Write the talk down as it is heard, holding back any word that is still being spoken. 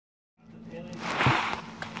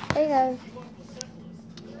Hey guys,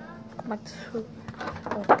 back to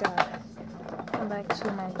oh god, come back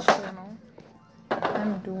to my channel.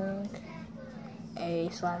 I'm doing a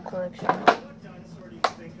slime collection,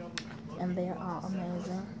 and they are all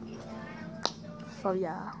amazing. So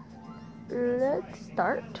yeah, let's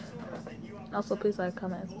start. Also, please like,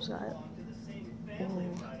 comment, and subscribe.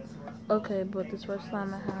 Ooh. Okay, but this first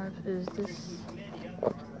slime I have is this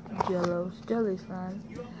jelly slime.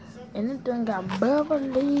 And it done got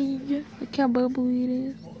bubbly. Look how bubbly it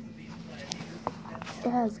is. It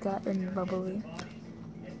has gotten bubbly.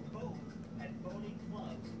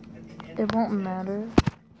 It won't matter.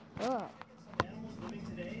 Ugh.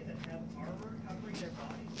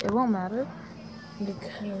 It won't matter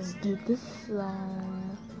because, dude, this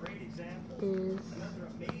slime is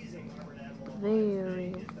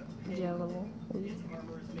very jello-y,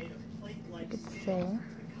 you could say.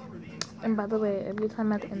 And by the way, every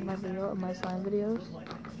time at the end of my video, of my slime videos,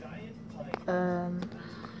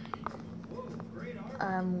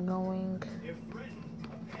 I'm going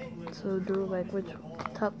to do like which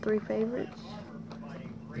top 3 favorites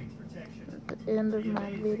at the end of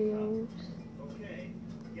my videos.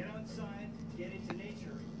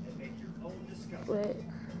 Wait,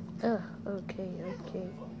 okay.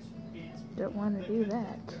 Don't want to do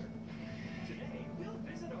that.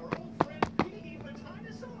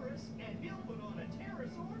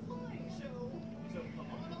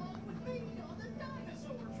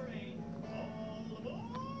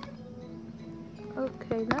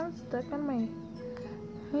 Okay, now it's stuck on my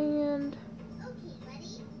hand.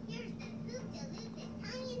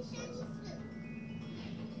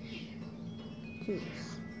 Juice.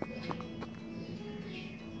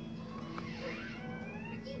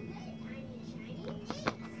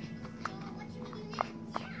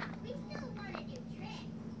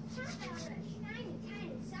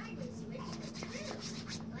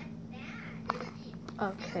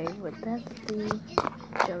 Okay, but that's the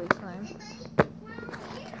jelly slime.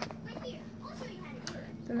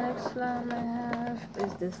 The next slime I have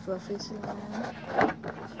is this fluffy slime.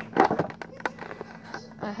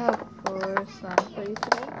 I have 4 slimes for you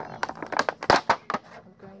today.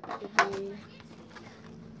 I'm going to be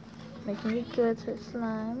making a glitter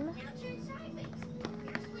slime.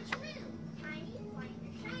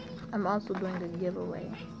 I'm also doing a giveaway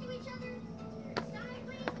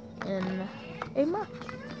in a month.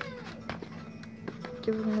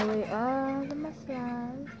 Giving away all of my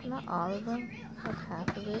slimes. Not all of them, like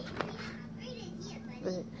half of it.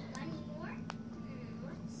 But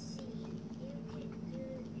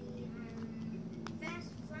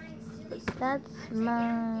that's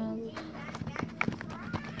my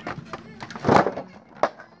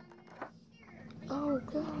oh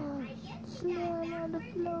gosh, slime on the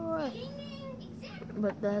floor.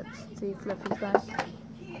 But that's the fluffy slime.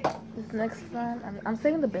 This next slime, I'm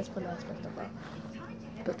saving the best for last, first of all.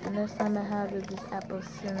 But the next time I have is this apple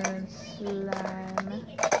cinnamon slime.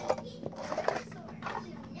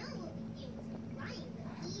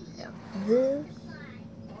 Yeah, this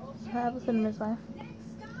apple cinnamon slime.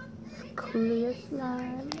 Clear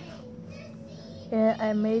slime. And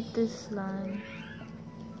I made this slime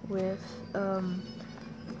with I'm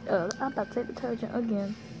about to say detergent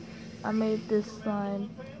again. I made this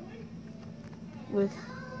slime with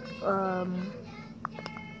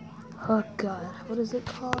oh god, what is it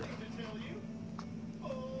called?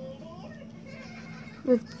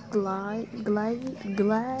 With glade?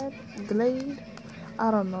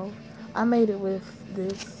 I don't know. I made it with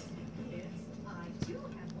this.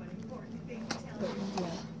 But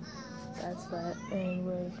yeah, that's that. And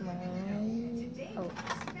where's my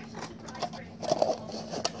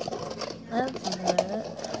that's that.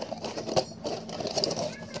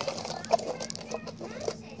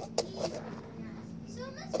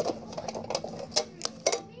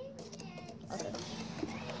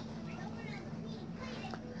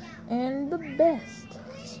 And the best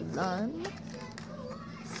slime.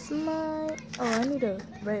 Oh, I need to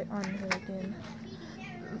write on here again.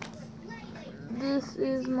 This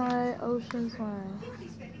is my ocean slime.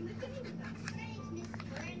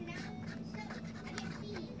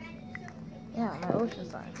 Yeah, my ocean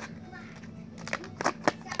slime.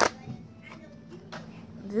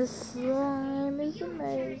 This slime is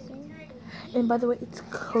amazing. And by the way, it's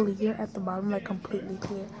clear at the bottom, like completely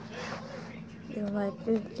clear. And like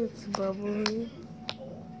it gets bubbly.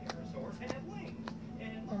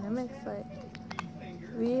 And it makes like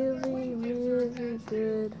really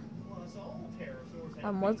good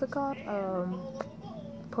what's it called?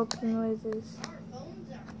 Poking noises.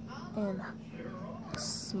 And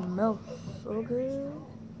smells so good.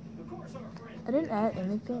 I didn't add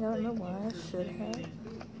anything, I don't know why, I should have.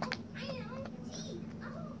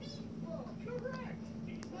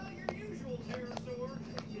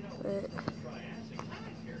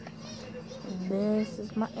 This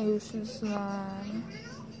is my ocean slime.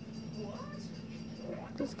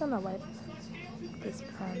 Just gonna wipe this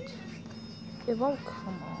punch. It won't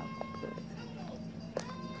come off, but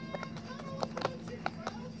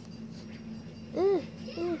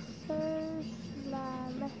it's so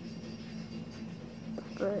slimy.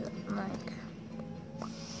 But like,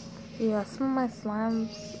 yeah, some of my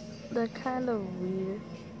slimes, they're kind of weird.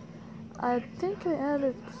 I think I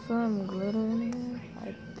added some glitter in here.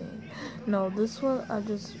 I think. No, this one I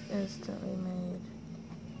just instantly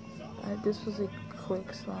made. This was a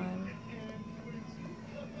quick slime.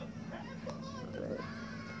 But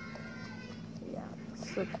yeah,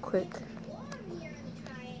 it's a quick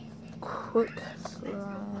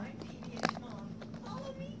slime.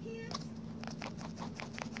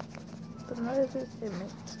 But not if it's a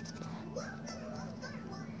mix.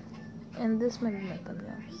 And this might be my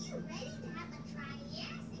thumbnail.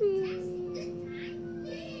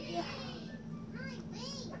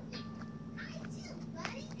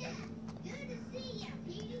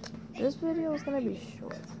 This video is gonna be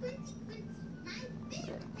short.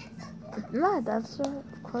 Not that short,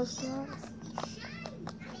 of course not.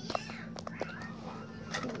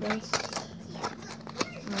 That's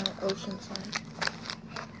my ocean sign.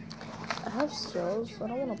 I have shells, so I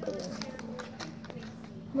don't want to put it in.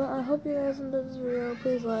 But I hope you guys enjoyed this video.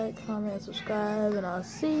 Please like, comment, subscribe, and I'll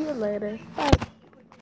see you later. Bye.